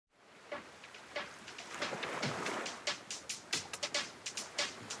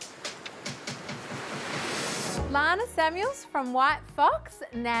Lana Samuels from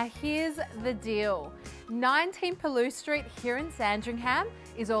WHITEFOX. Now here's the deal. 19 Pellew Street here in Sandringham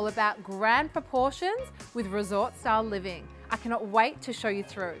is all about grand proportions with resort style living. I cannot wait to show you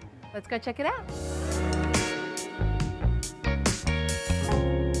through. Let's go check it out.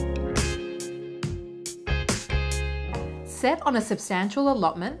 Set on a substantial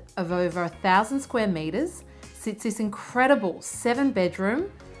allotment of over 1,000 square metres sits this incredible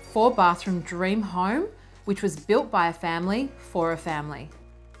 7-bedroom, 4-bathroom dream home, which was built by a family for a family.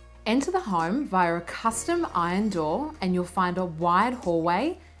 Enter the home via a custom iron door and you'll find a wide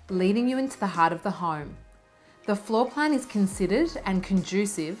hallway leading you into the heart of the home. The floor plan is considered and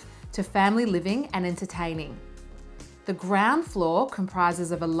conducive to family living and entertaining. The ground floor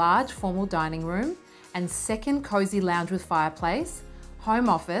comprises of a large formal dining room and second cosy lounge with fireplace, home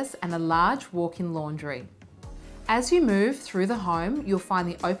office and a large walk-in laundry. As you move through the home, you'll find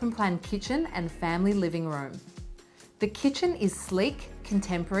the open plan kitchen and family living room. The kitchen is sleek,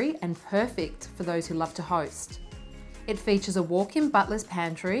 contemporary and perfect for those who love to host. It features a walk-in butler's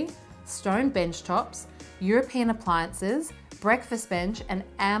pantry, stone bench tops, European appliances, breakfast bench and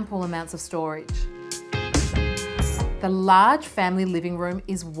ample amounts of storage. The large family living room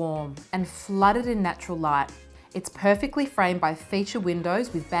is warm and flooded in natural light. It's perfectly framed by feature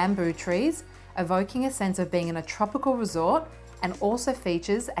windows with bamboo trees, evoking a sense of being in a tropical resort, and also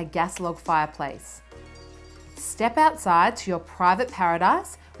features a gas log fireplace. Step outside to your private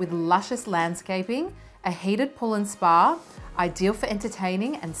paradise with luscious landscaping, a heated pool and spa, ideal for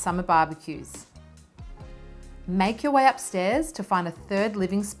entertaining and summer barbecues. Make your way upstairs to find a third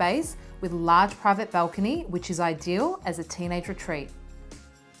living space with large private balcony, which is ideal as a teenage retreat.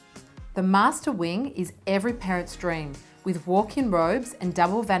 The master wing is every parent's dream, with walk-in robes and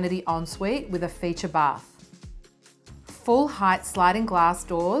double vanity ensuite with a feature bath. Full height sliding glass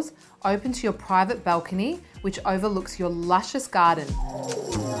doors open to your private balcony, which overlooks your luscious garden.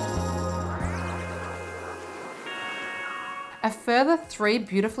 A further 3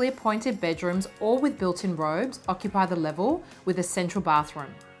 beautifully appointed bedrooms, all with built-in robes, occupy the level with a central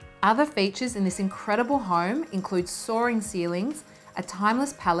bathroom. Other features in this incredible home include soaring ceilings, a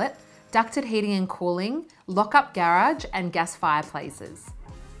timeless palette, ducted heating and cooling, lock-up garage and gas fireplaces.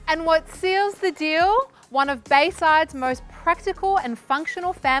 And what seals the deal? One of Bayside's most practical and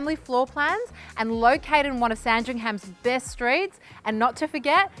functional family floor plans and located in one of Sandringham's best streets, and not to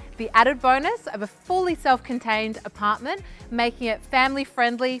forget the added bonus of a fully self-contained apartment, making it family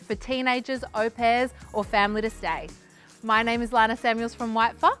friendly for teenagers, au pairs or family to stay. My name is Lana Samuels from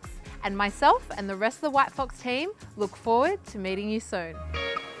WHITEFOX, and myself and the rest of the WHITEFOX team look forward to meeting you soon.